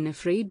had been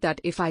afraid that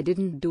if I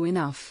didn't do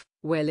enough,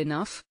 well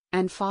enough,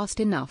 and fast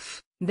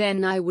enough,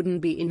 then I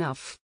wouldn't be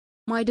enough.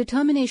 My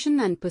determination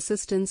and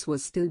persistence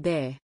was still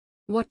there.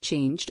 What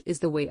changed is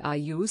the way I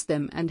use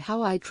them and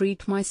how I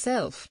treat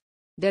myself.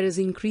 There is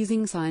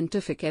increasing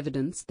scientific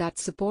evidence that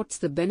supports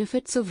the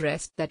benefits of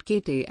rest that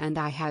Katie and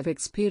I have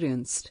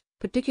experienced,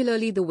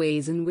 particularly the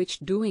ways in which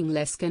doing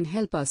less can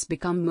help us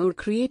become more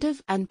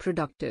creative and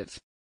productive.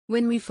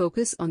 When we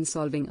focus on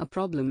solving a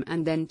problem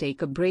and then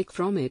take a break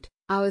from it,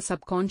 our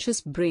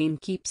subconscious brain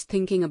keeps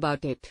thinking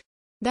about it.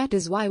 That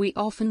is why we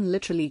often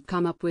literally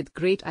come up with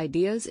great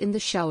ideas in the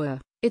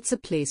shower. It's a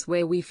place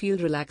where we feel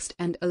relaxed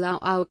and allow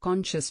our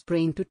conscious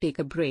brain to take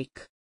a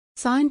break.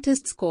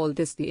 Scientists call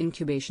this the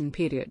incubation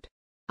period.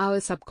 Our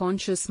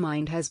subconscious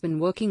mind has been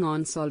working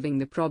on solving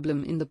the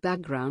problem in the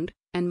background,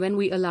 and when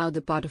we allow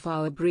the part of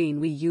our brain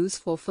we use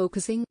for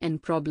focusing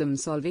and problem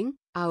solving,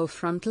 our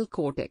frontal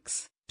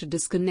cortex, to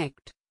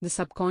disconnect, the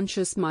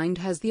subconscious mind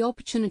has the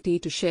opportunity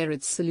to share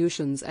its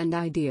solutions and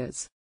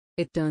ideas.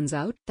 It turns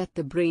out that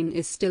the brain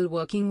is still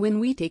working when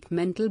we take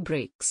mental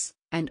breaks,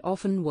 and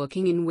often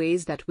working in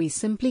ways that we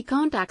simply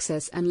can't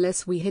access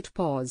unless we hit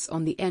pause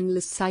on the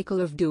endless cycle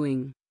of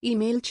doing,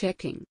 email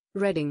checking,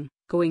 reading,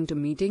 going to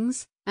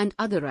meetings, and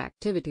other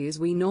activities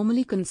we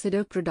normally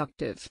consider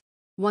productive.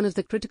 One of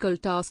the critical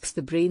tasks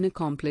the brain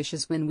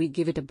accomplishes when we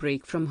give it a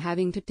break from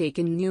having to take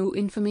in new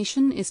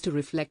information is to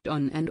reflect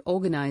on and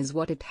organize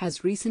what it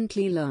has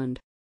recently learned.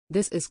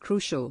 This is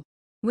crucial.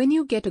 When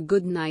you get a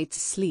good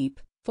night's sleep,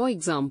 for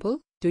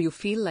example, do you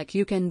feel like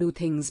you can do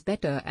things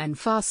better and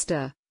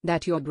faster,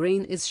 that your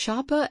brain is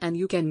sharper and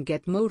you can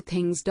get more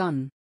things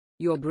done?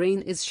 Your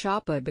brain is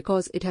sharper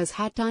because it has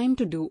had time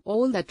to do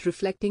all that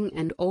reflecting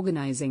and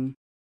organizing.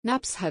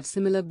 Naps have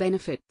similar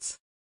benefits.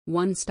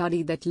 One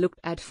study that looked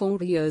at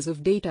 4 years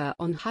of data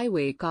on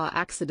highway car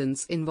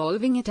accidents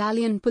involving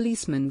Italian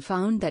policemen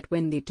found that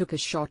when they took a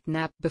short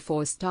nap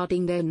before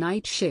starting their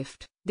night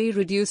shift, they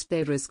reduced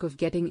their risk of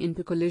getting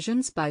into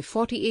collisions by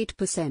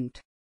 48%.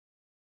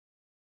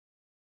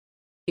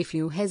 If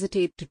you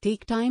hesitate to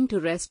take time to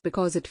rest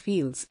because it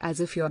feels as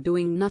if you're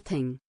doing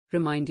nothing,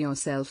 remind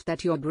yourself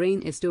that your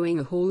brain is doing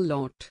a whole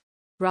lot.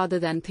 Rather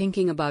than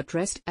thinking about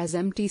rest as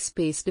empty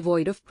space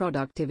devoid of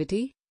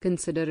productivity,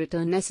 consider it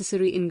a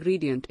necessary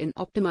ingredient in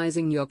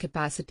optimizing your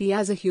capacity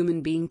as a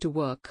human being to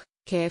work,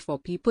 care for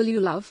people you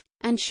love,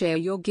 and share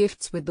your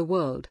gifts with the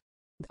world.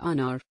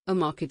 Anar, a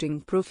marketing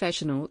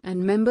professional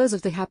and members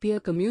of the Happier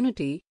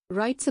community,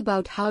 writes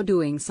about how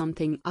doing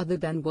something other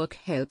than work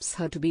helps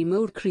her to be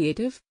more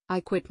creative. I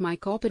quit my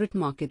corporate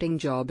marketing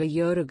job a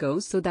year ago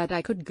so that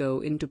I could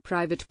go into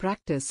private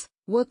practice,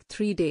 work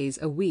 3 days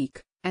a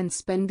week, and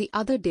spend the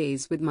other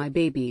days with my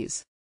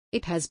babies.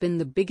 It has been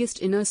the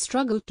biggest inner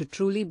struggle to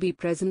truly be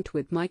present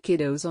with my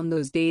kiddos on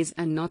those days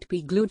and not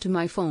be glued to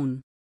my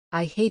phone.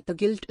 I hate the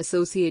guilt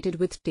associated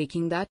with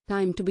taking that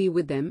time to be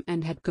with them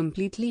and had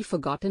completely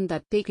forgotten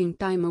that taking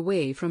time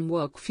away from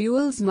work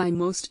fuels my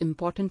most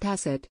important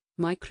asset,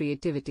 my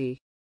creativity.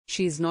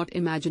 She's not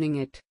imagining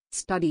it.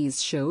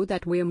 Studies show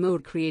that we're more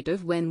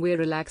creative when we're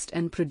relaxed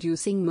and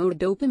producing more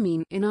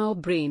dopamine in our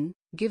brain,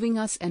 giving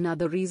us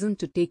another reason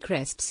to take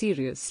rest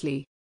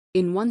seriously.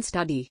 In one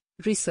study,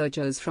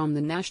 researchers from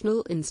the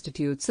National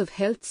Institutes of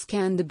Health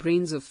scanned the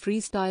brains of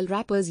freestyle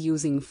rappers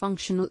using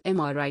functional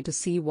MRI to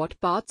see what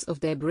parts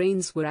of their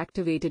brains were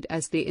activated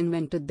as they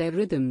invented their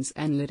rhythms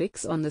and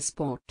lyrics on the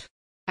spot.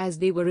 As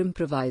they were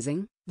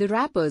improvising, the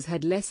rappers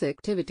had less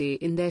activity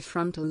in their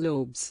frontal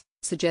lobes,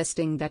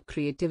 suggesting that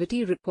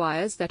creativity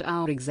requires that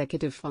our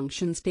executive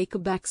functions take a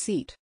back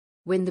seat.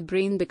 When the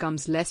brain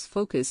becomes less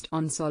focused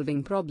on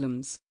solving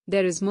problems,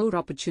 there is more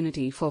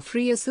opportunity for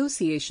free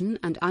association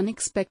and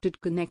unexpected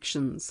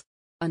connections.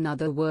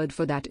 Another word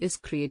for that is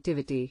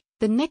creativity,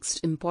 the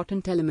next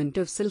important element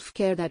of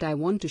self-care that I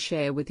want to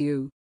share with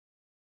you.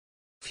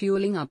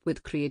 Fueling up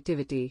with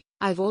creativity.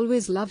 I've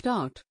always loved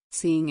art,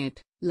 seeing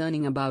it,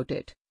 learning about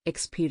it,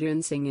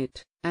 experiencing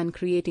it, and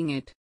creating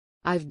it.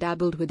 I've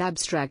dabbled with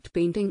abstract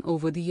painting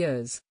over the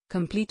years,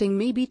 completing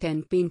maybe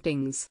 10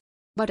 paintings.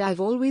 But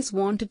I've always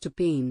wanted to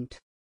paint.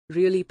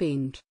 Really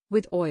paint,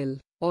 with oil,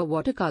 or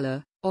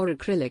watercolor, or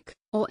acrylic,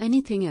 or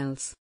anything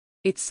else.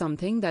 It's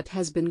something that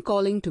has been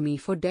calling to me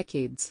for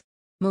decades.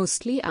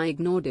 Mostly I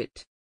ignored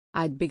it.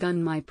 I'd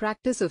begun my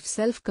practice of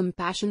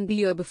self-compassion the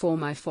year before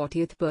my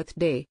 40th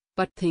birthday,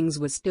 but things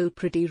were still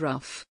pretty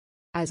rough.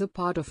 As a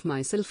part of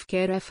my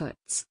self-care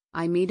efforts,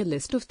 I made a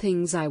list of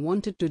things I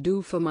wanted to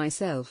do for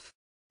myself.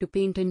 To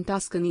paint in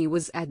Tuscany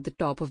was at the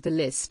top of the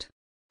list.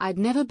 I'd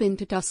never been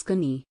to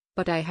Tuscany,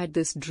 but I had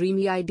this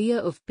dreamy idea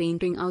of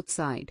painting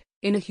outside,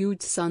 in a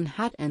huge sun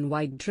hat and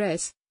white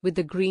dress, with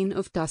the green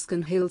of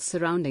Tuscan hills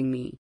surrounding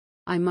me.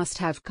 I must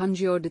have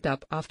conjured it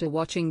up after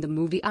watching the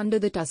movie Under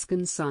the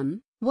Tuscan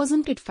Sun.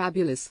 Wasn't it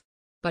fabulous?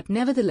 But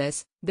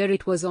nevertheless, there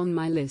it was on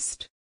my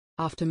list.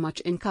 After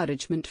much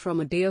encouragement from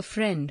a dear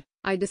friend,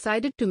 I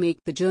decided to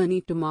make the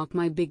journey to mark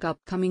my big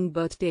upcoming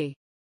birthday.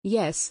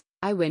 Yes,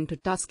 I went to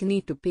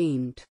Tuscany to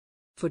paint.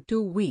 For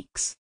 2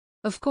 weeks.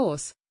 Of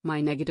course,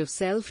 my negative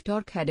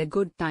self-talk had a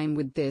good time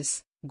with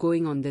this,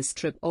 going on this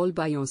trip all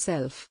by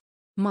yourself.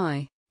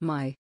 My,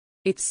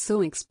 it's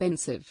so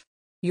expensive.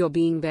 You're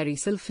being very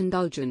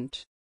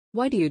self-indulgent.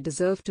 Why do you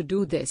deserve to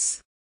do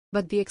this?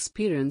 But the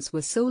experience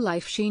was so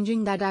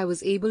life-changing that I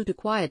was able to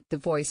quiet the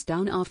voice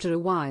down after a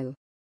while.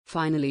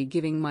 Finally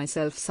giving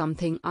myself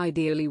something I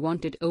dearly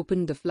wanted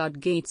opened the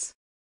floodgates.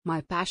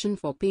 My passion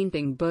for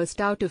painting burst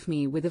out of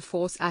me with a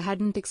force I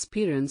hadn't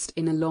experienced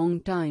in a long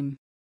time.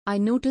 I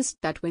noticed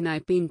that when I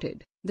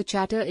painted, the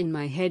chatter in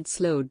my head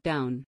slowed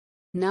down.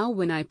 Now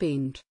when I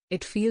paint,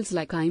 it feels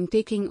like I'm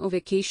taking a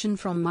vacation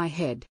from my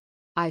head.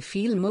 I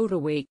feel more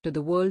awake to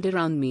the world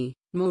around me,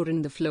 more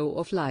in the flow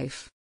of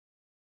life.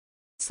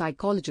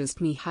 Psychologist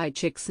Mihai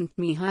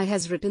Csikszentmihalyi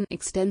has written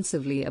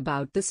extensively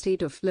about the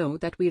state of flow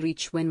that we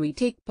reach when we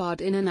take part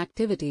in an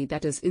activity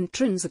that is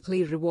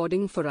intrinsically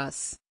rewarding for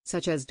us,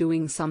 such as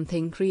doing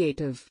something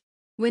creative.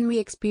 When we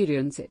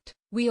experience it,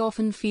 we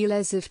often feel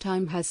as if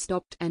time has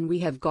stopped and we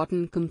have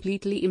gotten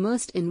completely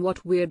immersed in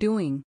what we're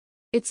doing.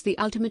 It's the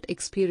ultimate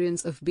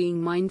experience of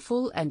being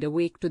mindful and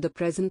awake to the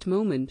present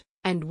moment,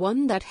 and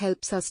one that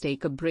helps us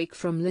take a break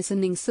from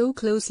listening so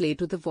closely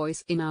to the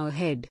voice in our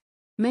head.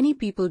 Many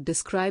people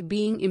describe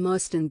being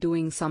immersed in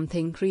doing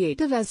something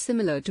creative as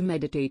similar to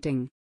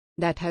meditating.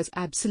 That has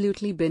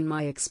absolutely been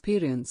my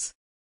experience.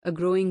 A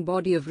growing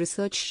body of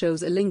research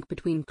shows a link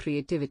between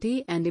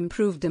creativity and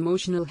improved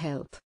emotional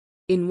health.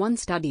 In one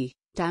study,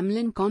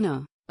 Tamlin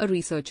Connor, a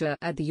researcher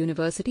at the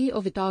University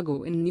of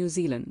Otago in New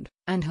Zealand,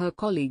 and her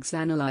colleagues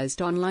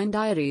analyzed online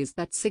diaries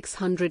that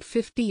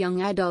 650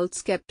 young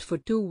adults kept for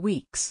 2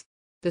 weeks.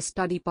 The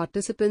study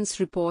participants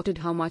reported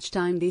how much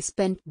time they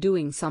spent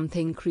doing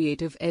something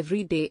creative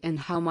every day and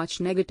how much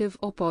negative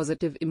or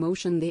positive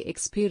emotion they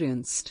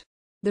experienced.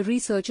 The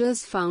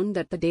researchers found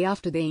that the day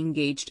after they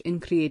engaged in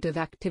creative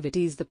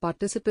activities, the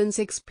participants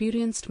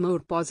experienced more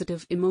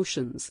positive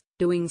emotions.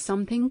 Doing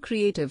something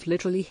creative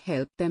literally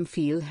helped them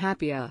feel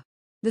happier.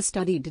 The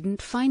study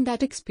didn't find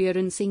that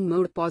experiencing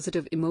more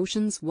positive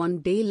emotions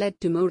one day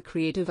led to more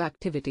creative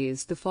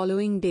activities the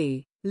following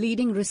day,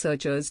 leading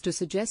researchers to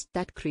suggest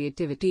that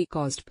creativity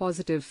caused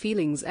positive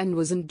feelings and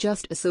wasn't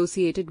just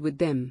associated with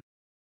them.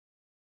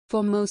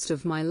 For most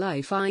of my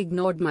life I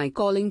ignored my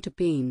calling to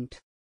paint.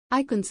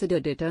 I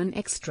considered it an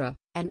extra,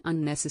 an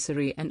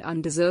unnecessary and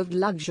undeserved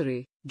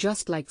luxury,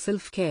 just like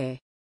self-care.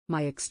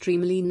 My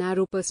extremely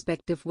narrow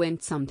perspective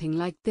went something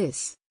like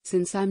this: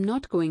 since I'm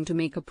not going to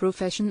make a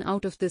profession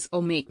out of this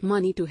or make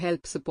money to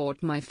help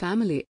support my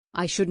family,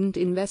 I shouldn't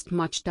invest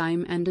much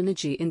time and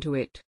energy into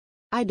it.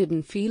 I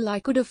didn't feel I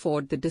could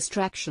afford the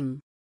distraction.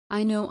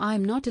 I know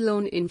I'm not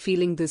alone in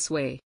feeling this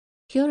way.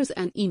 Here is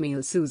an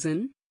email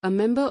Susan, a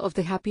member of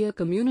the Happier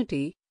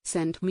community,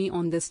 sent me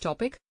on this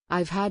topic.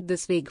 I've had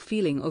this vague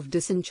feeling of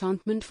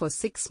disenchantment for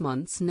 6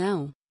 months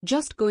now,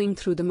 just going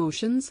through the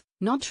motions,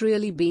 not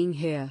really being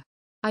here.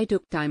 I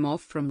took time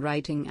off from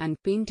writing and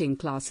painting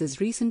classes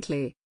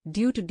recently,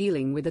 due to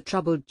dealing with a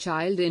troubled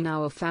child in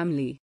our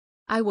family.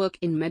 I work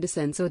in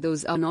medicine, so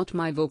those are not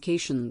my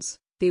vocations,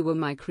 they were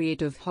my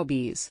creative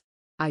hobbies.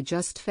 I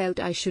just felt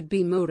I should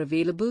be more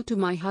available to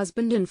my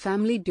husband and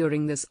family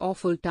during this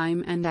awful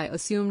time, and I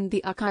assumed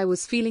the uck I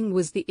was feeling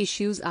was the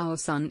issues our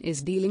son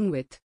is dealing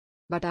with.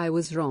 But I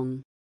was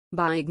wrong.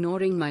 By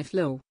ignoring my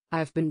flow,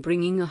 I've been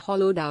bringing a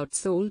hollowed-out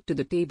soul to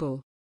the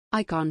table.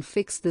 I can't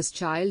fix this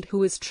child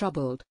who is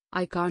troubled,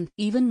 I can't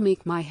even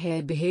make my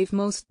hair behave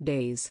most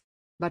days.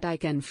 But I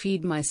can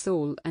feed my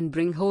soul and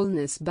bring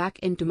wholeness back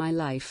into my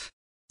life.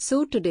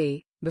 So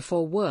today,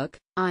 before work,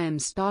 I am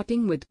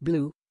starting with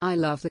blue. I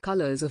love the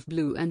colors of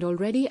blue and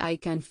already I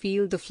can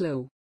feel the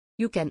flow.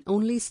 You can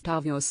only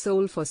starve your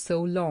soul for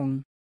so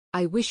long.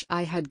 I wish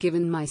I had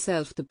given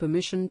myself the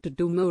permission to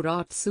do more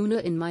art sooner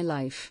in my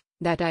life,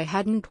 that I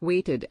hadn't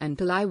waited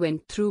until I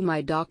went through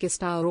my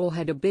darkest hour or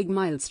had a big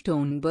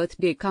milestone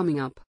birthday coming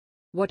up.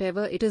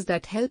 Whatever it is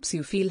that helps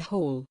you feel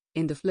whole,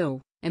 in the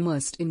flow,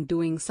 immersed in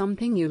doing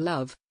something you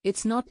love,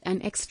 it's not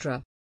an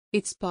extra.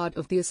 It's part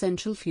of the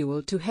essential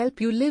fuel to help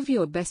you live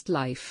your best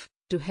life,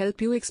 to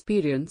help you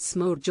experience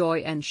more joy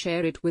and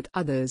share it with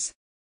others.